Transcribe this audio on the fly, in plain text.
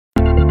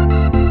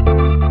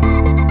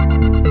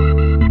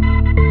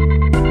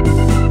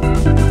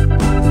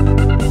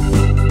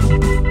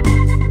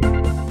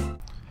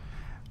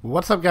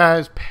What's up,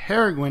 guys?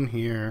 Paraguin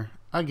here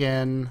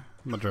again.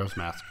 Majoras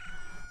mask.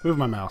 Move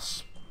my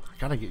mouse. I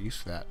gotta get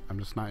used to that. I'm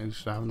just not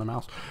used to having the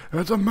mouse.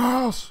 It's a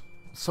mouse.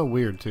 It's so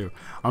weird too.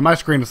 On my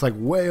screen, it's like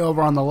way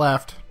over on the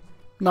left,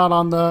 not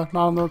on the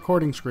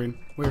recording screen.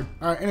 Weird.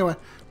 All right. Anyway,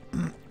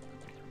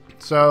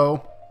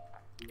 so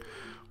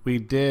we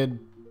did.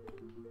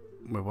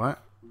 Wait,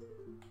 what?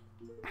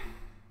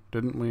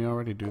 Didn't we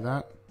already do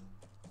that?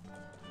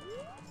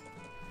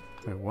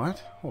 Wait, what?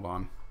 Hold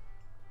on.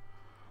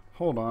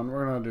 Hold on.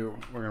 We're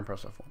gonna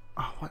press F1.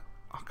 Oh, what?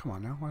 Oh, come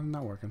on now. Why isn't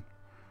that working?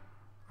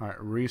 All right,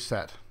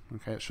 reset.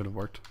 Okay, it should have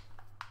worked.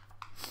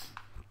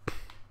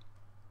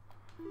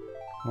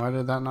 Why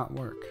did that not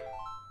work?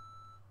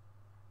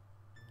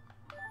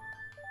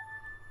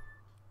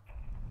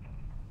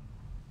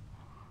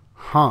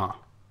 Huh.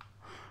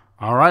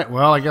 All right.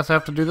 Well, I guess I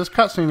have to do this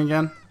cutscene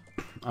again.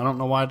 I don't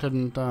know why it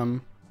didn't. I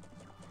don't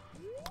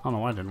know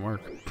why it didn't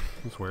work.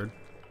 That's weird.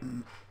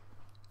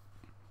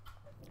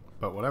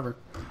 But whatever.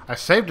 I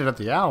saved it at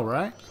the owl,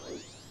 right?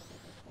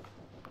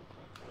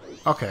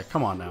 Okay,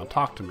 come on now.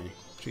 Talk to me.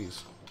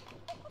 Jeez.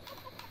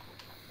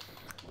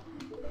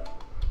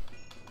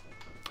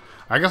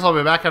 I guess I'll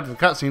be back after the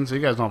cutscene so you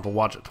guys don't have to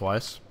watch it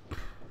twice.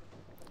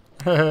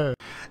 And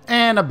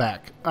I'm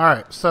back.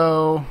 Alright,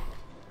 so...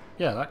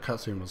 yeah, that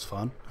cutscene was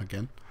fun,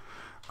 again.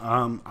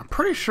 I'm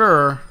pretty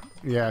sure...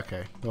 yeah,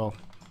 okay. Well,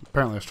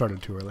 apparently I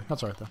started too early.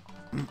 That's alright,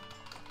 though.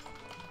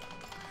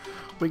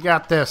 We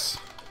got this.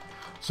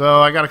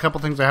 So I got a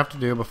couple things I have to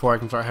do before I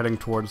can start heading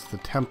towards the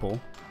temple.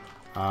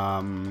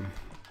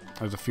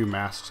 There's a few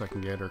masks I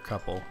can get, or a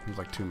couple. There's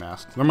like 2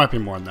 masks. There might be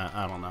more than that.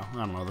 I don't know. I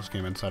don't know this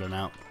game inside and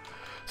out.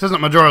 This isn't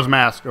Majora's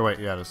Mask. Oh wait,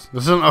 yeah, it is.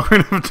 This isn't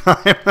Ocarina of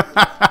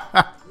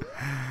Time.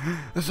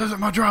 This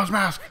isn't Majora's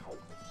Mask.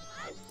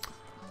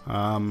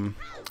 I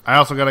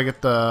also gotta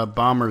get the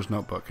Bomber's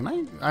Notebook,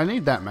 and I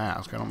need that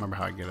mask. I don't remember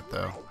how I get it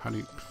though. How do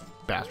you,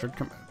 bastard,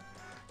 come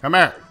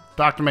here,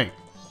 talk to me.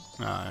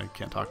 I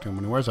can't talk to him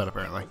when he wears that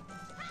apparently.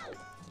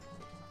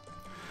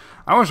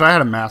 I wish I had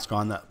a mask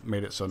on that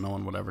made it so no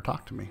one would ever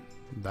talk to me.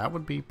 That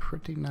would be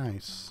pretty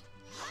nice.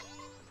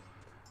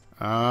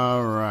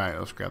 Alright,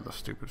 let's grab the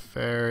stupid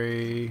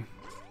fairy.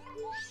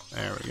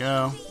 There we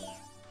go.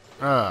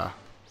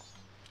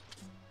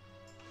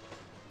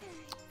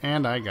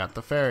 And I got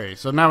the fairy.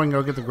 So now we can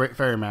go get the Great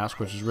Fairy Mask,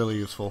 which is really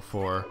useful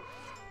for,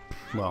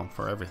 well,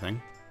 for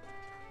everything.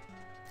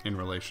 In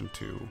relation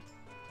to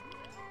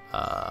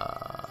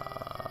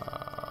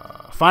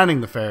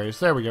finding the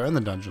fairies. There we go, in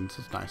the dungeons.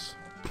 It's nice.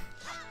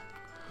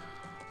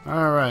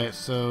 Alright,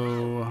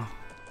 so...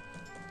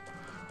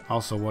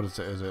 also, what is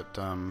it? Is it,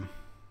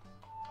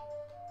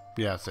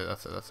 yeah, that's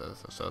it.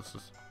 So it's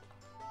just...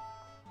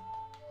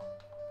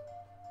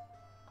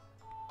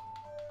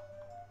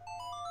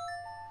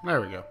 there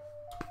we go.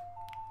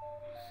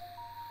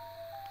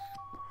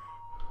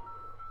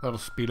 That'll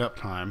speed up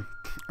time.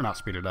 Or not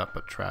speed it up,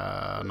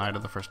 but night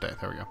of the first day.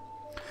 There we go.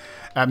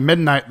 At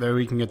midnight, though,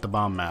 we can get the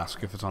bomb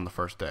mask if it's on the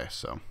first day,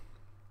 so...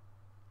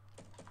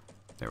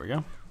 there we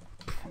go.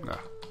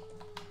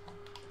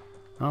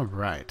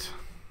 Alright.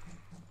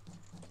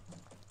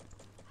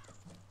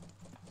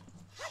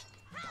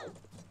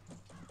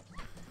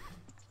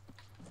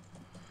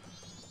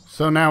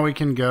 So now we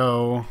can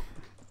go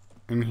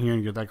in here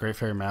and get that Great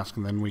Fairy Mask,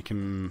 and then we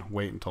can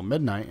wait until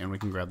midnight and we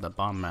can grab that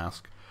bomb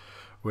mask,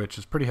 which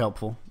is pretty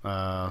helpful,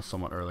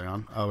 somewhat early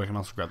on. Oh, we can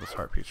also grab this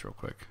heart piece real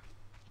quick.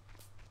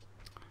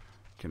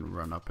 You can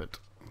run up it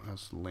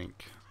as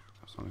Link,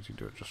 as long as you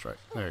do it just right.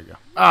 There you go.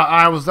 Ah,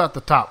 I was at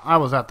the top. I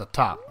was at the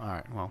top.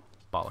 Alright, well,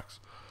 bollocks.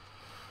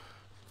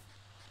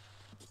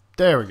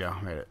 There we go.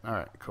 Made it.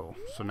 Alright, cool.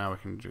 So now we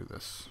can do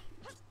this.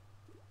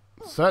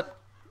 Set.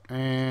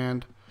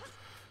 And...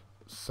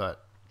 set.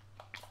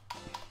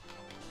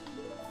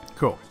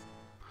 Cool.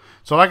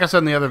 So like I said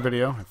in the other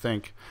video, I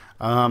think,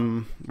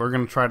 we're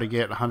going to try to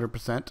get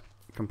 100%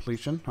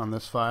 completion on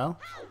this file.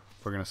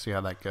 We're going to see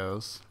how that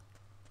goes.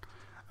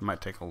 It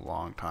might take a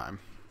long time.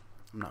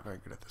 I'm not very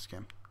good at this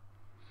game,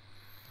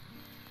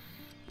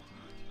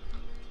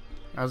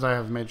 as I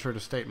have made sure to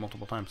state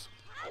multiple times.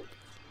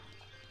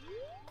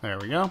 There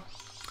we go.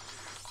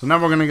 So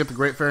now we're going to get the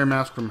Great Fairy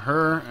Mask from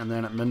her, and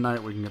then at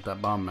midnight we can get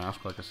that bomb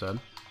mask, like I said.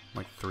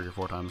 Like 3 or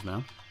 4 times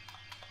now.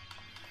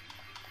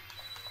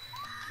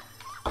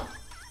 I'm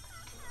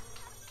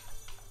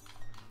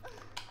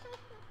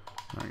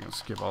going to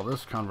skip all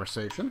this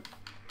conversation.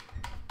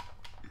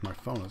 My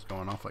phone is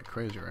going off like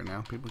crazy right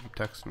now. People keep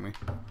texting me.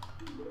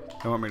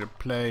 They want me to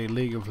play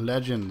League of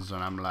Legends,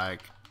 and I'm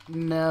like,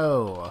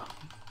 no.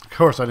 Of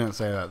course I didn't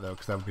say that, though,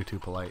 because that would be too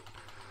polite.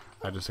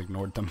 I just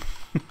ignored them.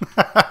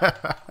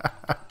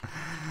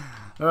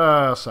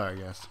 Oh, sorry,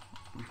 guys.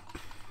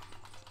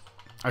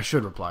 I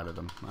should reply to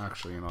them.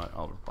 Actually, you know what?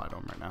 I'll reply to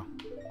them right now.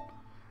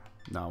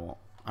 No, I won't.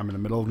 I'm in the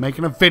middle of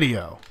making a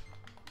video.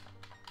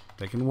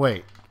 They can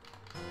wait.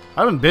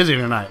 I've been busy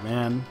tonight,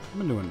 man. I've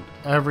been doing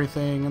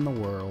everything in the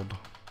world.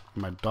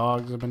 My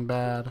dogs have been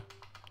bad.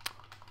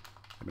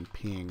 I've been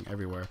peeing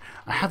everywhere.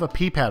 I have a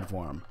pee pad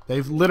for them.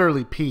 They've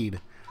literally peed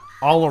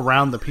all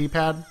around the pee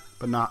pad,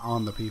 but not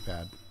on the pee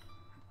pad.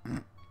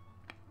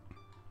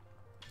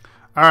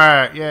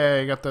 Alright,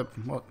 yeah, you got the...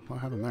 What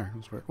happened there?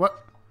 That's weird.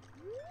 What?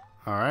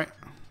 Alright.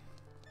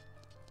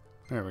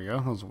 There we go.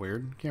 That was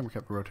weird. The camera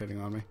kept rotating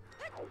on me.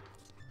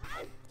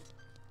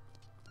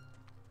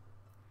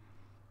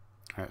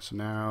 Alright, so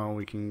now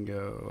we can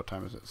go... What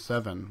time is it?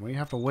 7. We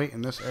have to wait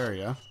in this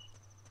area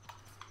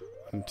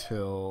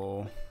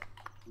until...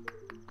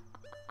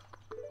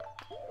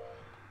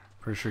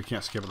 Pretty sure you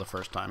can't skip it the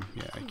first time.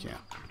 Yeah, you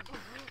can't.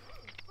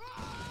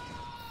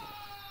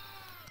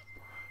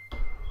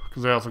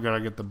 Because I also gotta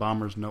get the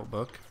bomber's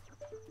notebook.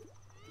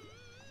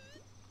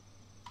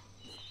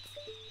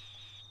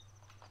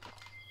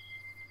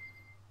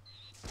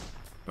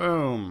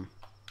 Boom.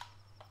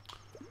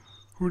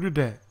 Who did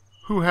that?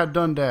 Who had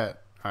done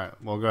that? Alright,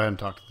 we'll go ahead and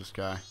talk to this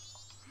guy.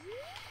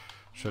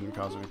 Shouldn't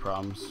cause any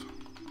problems.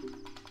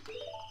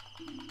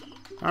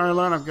 Alright,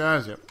 line up,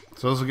 guys. Yep.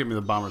 So this will get me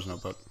the bomber's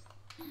notebook.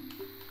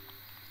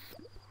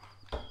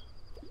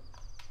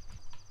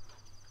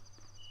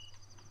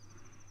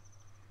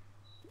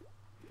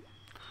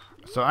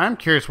 So I'm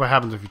curious what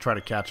happens if you try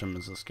to catch him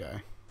as this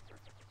guy.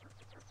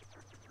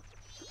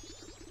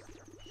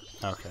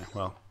 Okay,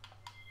 well.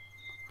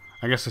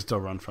 I guess they still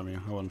run from you.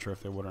 I wasn't sure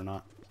if they would or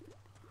not.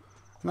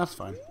 And that's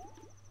fine.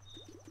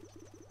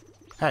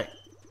 Hey.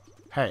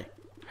 Hey.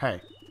 Hey.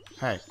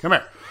 Hey. Come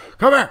here.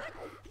 Come here!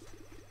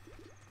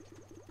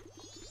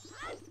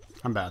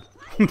 I'm bad.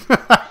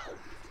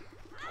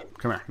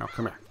 Come here. No,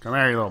 come here. Come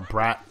here, you little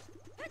brat.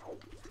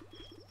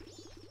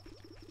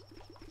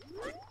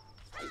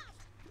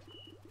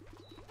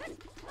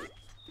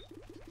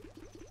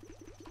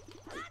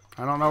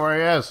 I don't know where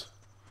he is.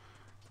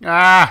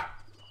 Ah!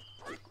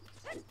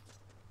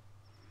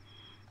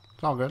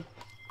 It's all good.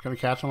 Gonna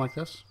catch him like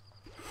this.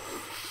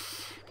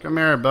 Come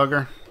here,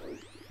 bugger.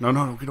 No,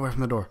 no, no. Get away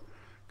from the door.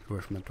 Get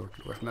away from that door.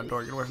 Get away from that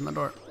door. Get away from that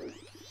door.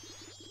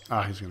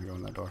 Ah, he's gonna go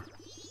in that door.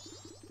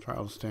 Try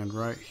to stand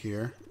right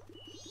here.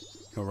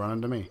 He'll run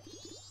into me.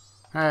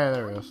 Hey,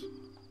 there he is.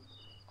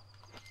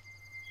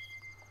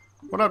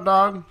 What up,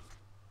 dog?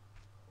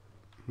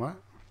 What?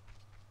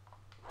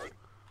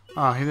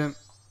 Ah, he didn't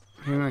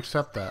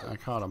accept that. I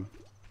caught him.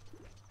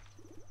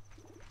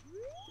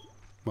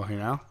 Will he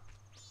now?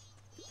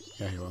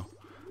 Yeah, he will.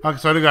 Okay,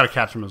 so I do gotta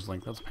catch him as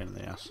Link. That's a pain in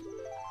the ass.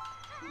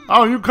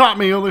 Oh, you caught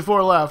me! Only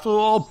 4 left.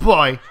 Oh,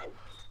 boy!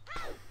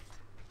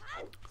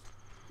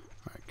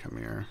 Alright, come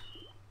here.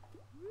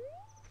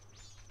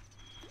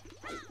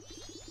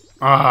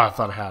 Ah, I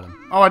thought I had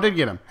him. Oh, I did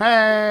get him.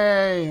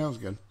 Hey! That was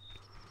good.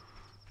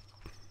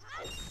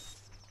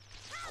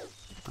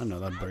 I know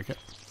that'd break it.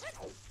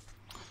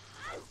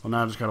 Well,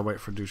 now I just gotta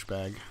wait for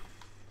douchebag.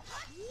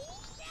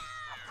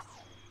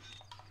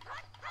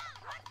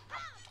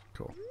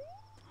 Cool.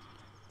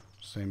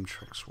 Same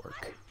tricks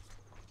work.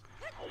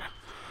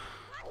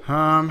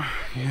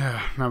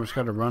 Yeah. Now we just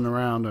gotta run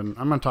around, and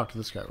I'm gonna talk to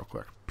this guy real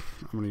quick.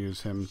 I'm gonna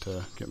use him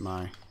to get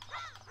my...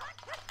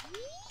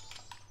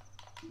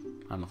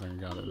 I don't think I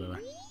got it, did I?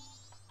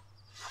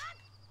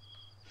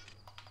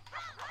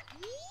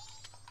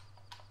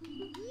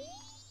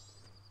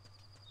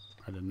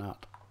 I did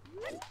not.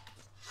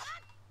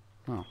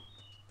 Oh.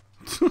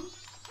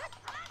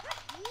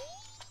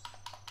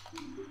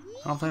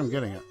 I don't think I'm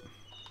getting it.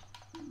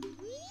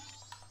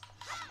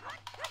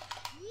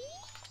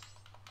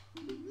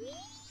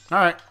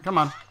 Alright, come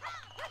on.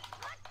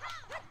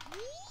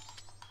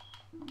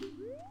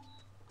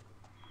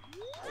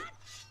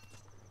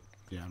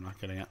 Yeah, I'm not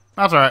getting it.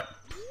 That's alright.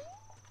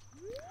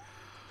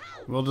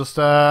 We'll just,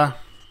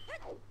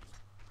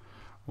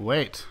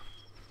 wait.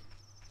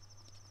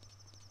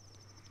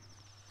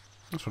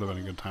 This would have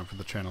been a good time for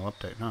the channel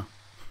update, huh?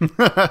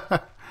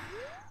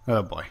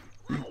 Oh boy.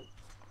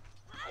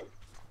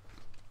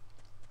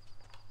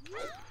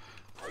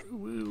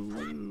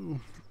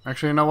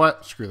 Actually, you know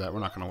what? Screw that. We're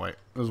not going to wait.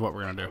 This is what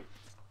we're going to do.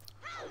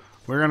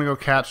 We're going to go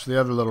catch the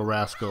other little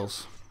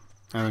rascals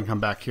and then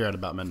come back here at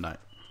about midnight.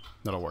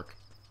 That'll work.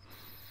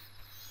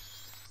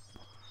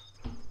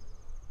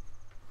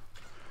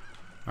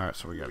 Alright,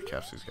 so we got to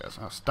catch these guys.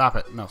 Oh, stop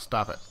it. No,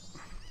 stop it.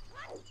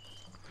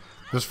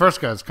 This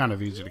first guy's kind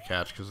of easy to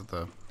catch because of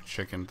the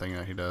chicken thing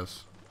that he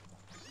does.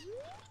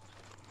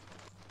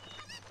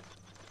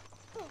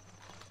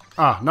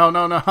 Ah, no,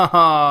 no, no.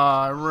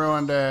 I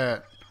ruined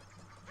it.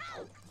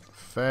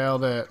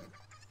 Failed it.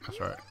 That's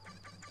right.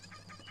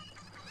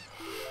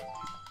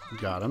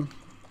 Got him.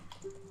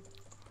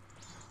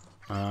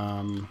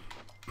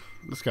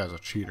 This guy's a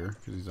cheater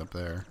because he's up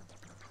there.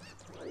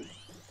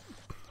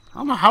 I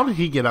don't know. How did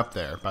he get up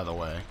there, by the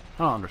way?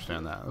 I don't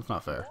understand that. That's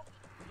not fair.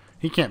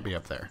 He can't be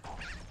up there.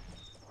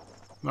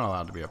 Not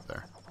allowed to be up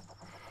there.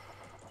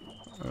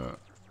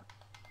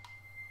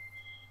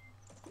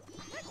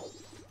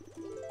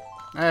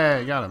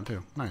 Hey, got him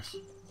too. Nice.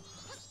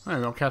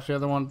 Alright, we'll catch the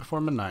other one before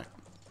midnight.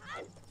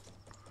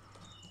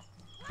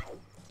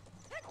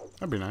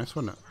 That'd be nice,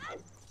 wouldn't it?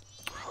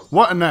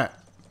 What in that?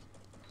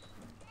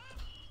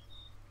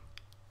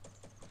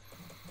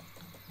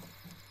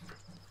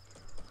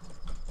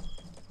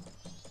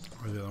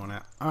 Where's the other one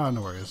at? Oh,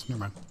 no where he is.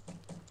 Never mind.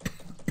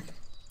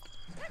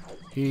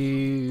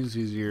 He's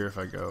easier if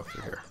I go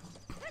through here.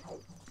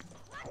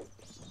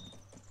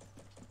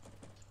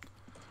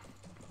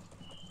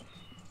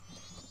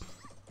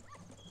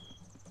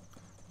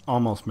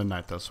 almost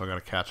midnight though, so I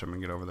gotta catch him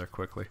and get over there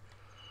quickly.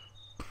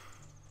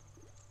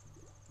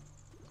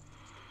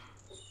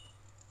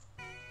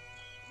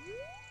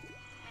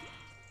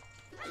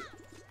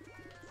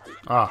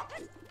 Ah.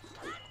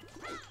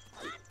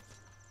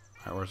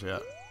 Alright, where's he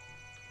at?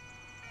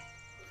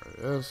 There it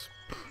is.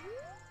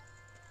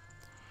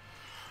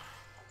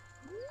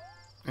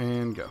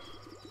 And go.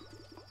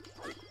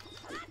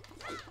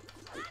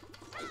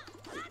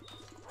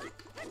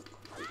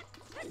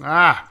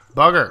 Ah,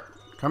 bugger.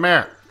 Come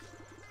here.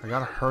 I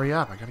gotta hurry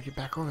up. I gotta get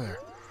back over there.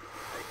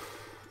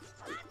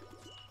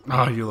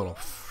 Oh, you little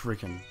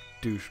freaking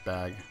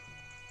douchebag.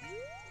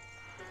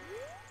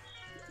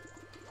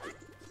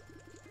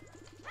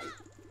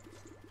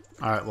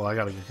 Alright, well, I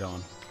gotta get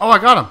going. Oh, I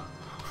got him!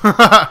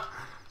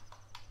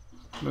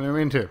 Didn't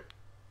mean to.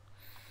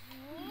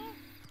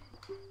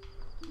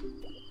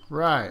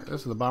 Right,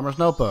 this is the Bomber's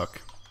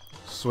Notebook.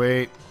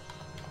 Sweet.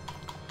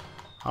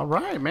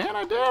 Alright, man,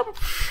 I did.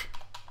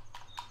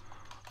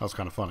 That was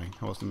kind of funny.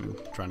 I wasn't even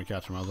trying to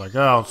catch him. I was like,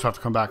 oh, I'll just have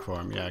to come back for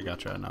him. Yeah, I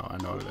got you. I know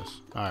what it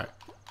is. Alright.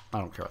 I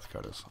don't care what the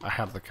code is. I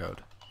have the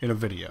code in a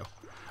video.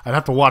 I'd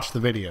have to watch the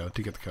video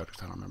to get the code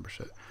because I don't remember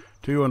shit.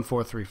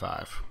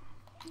 21435.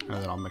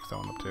 And then I'll mix that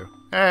one up too.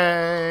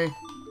 Hey!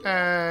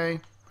 Hey!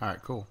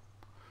 Alright, cool.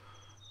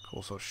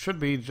 Cool, so it should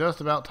be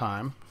just about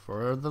time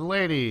for the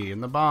lady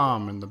and the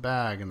bomb and the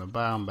bag and the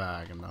bomb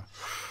bag and the...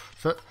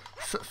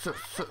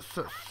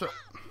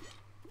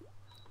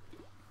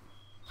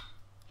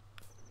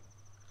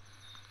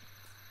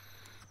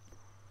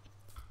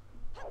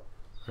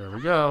 There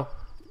we go.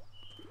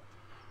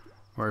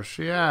 Where's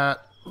she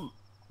at?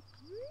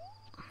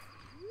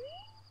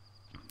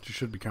 She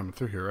should be coming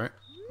through here, right?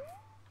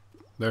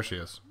 There she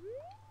is.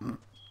 Let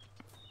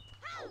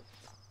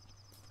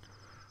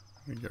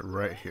me get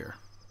right here.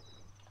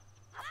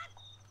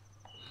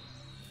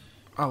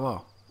 Oh,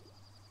 well.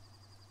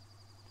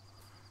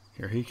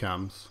 Here he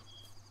comes.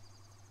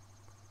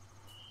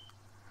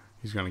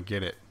 He's gonna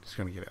get it. He's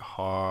gonna get it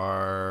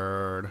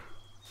hard.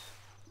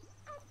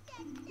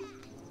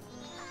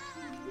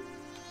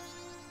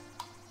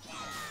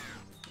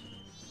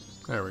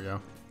 There we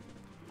go.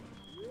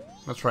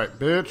 That's right,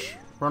 bitch.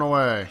 Run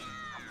away.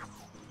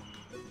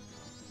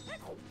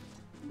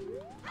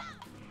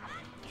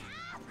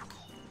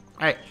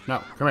 Hey, no,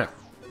 come here.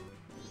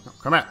 No,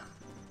 come here.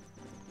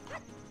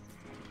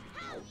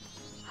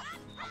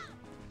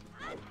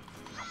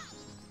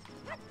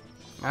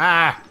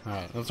 Ah!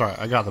 Alright, that's alright.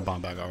 I got the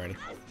bomb bag already.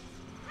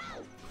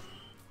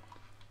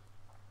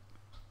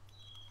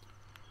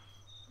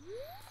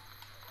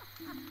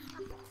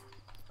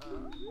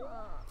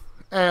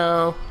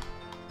 Ew.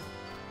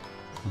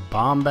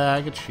 Bomb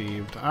bag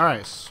achieved.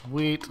 Alright,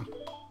 sweet.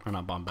 Or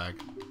not bomb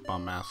bag.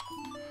 Bomb mask.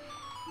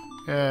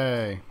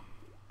 Yay.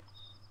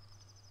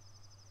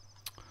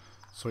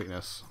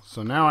 Sweetness.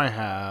 So now I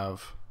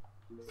have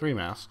 3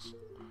 masks.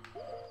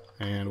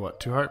 And what,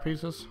 2 heart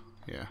pieces?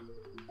 Yeah.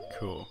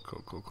 Cool,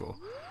 cool, cool, cool.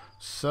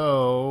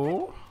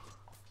 So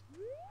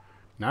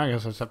now I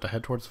guess I just have to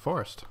head towards the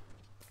forest.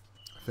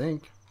 I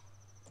think.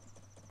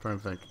 I'm trying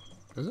to think.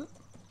 Is it?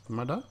 Am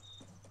I done?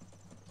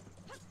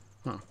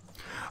 Huh.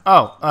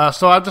 Oh,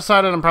 so I've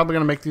decided I'm probably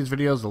going to make these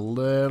videos a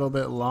little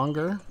bit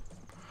longer.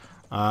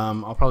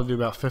 I'll probably do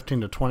about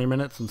 15 to 20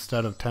 minutes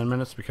instead of 10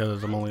 minutes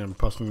because I'm only going to be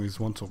posting these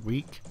once a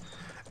week.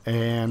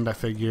 And I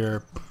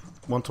figure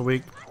once a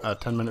week, a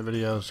 10-minute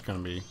video is going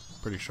to be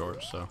pretty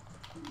short, so...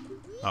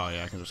 Oh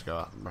yeah, I can just go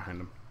out behind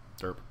him.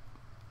 Derp.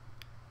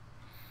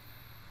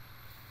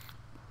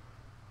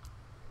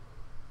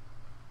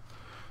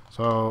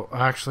 So,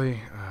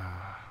 actually,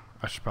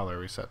 I should probably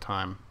reset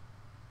time.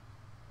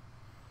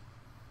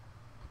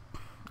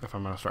 If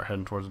I'm going to start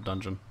heading towards the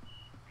dungeon.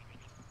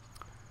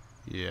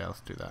 Yeah, let's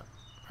do that.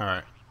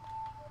 Alright.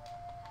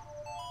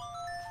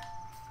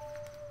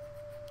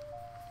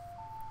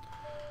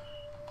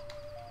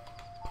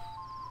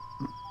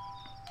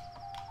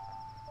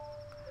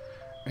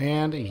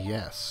 And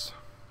yes.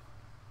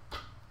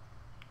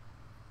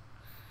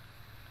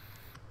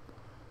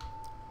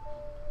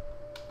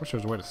 Wish there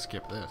was a way to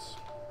skip this.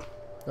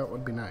 That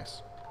would be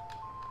nice.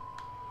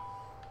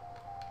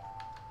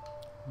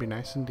 Be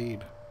nice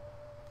indeed.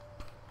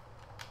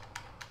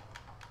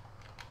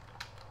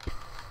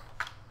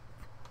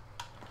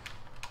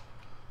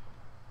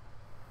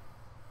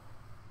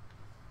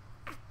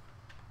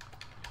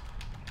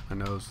 My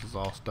nose is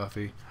all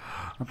stuffy.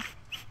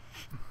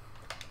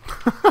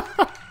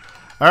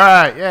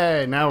 Alright,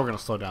 yay! Now we're gonna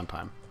slow down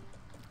time.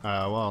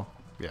 Well,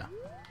 yeah.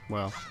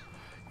 Well,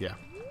 yeah.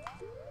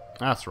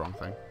 That's the wrong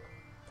thing.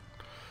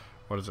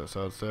 What is it?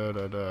 So it's so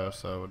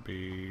it would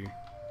be...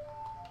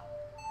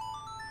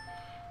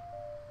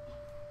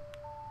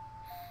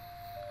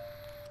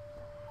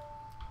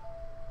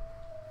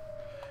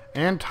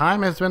 And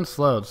time has been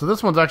slowed. So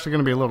this one's actually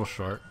going to be a little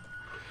short.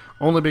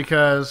 Only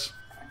because...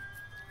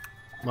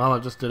 Well, I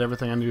just did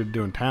everything I needed to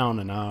do in town,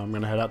 and now I'm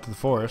going to head out to the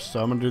forest,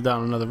 so I'm going to do that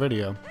in another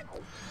video.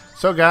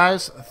 So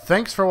guys,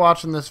 thanks for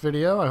watching this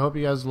video. I hope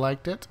you guys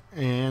liked it,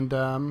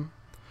 and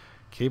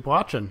keep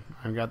watching.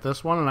 I've got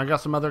this one, and I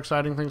got some other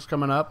exciting things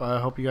coming up. I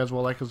hope you guys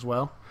will like as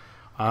well.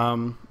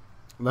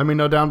 Let me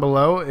know down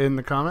below in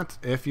the comments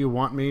if you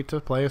want me to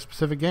play a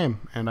specific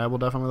game, and I will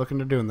definitely look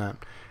into doing that.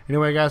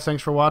 Anyway, guys,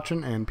 thanks for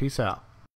watching, and peace out.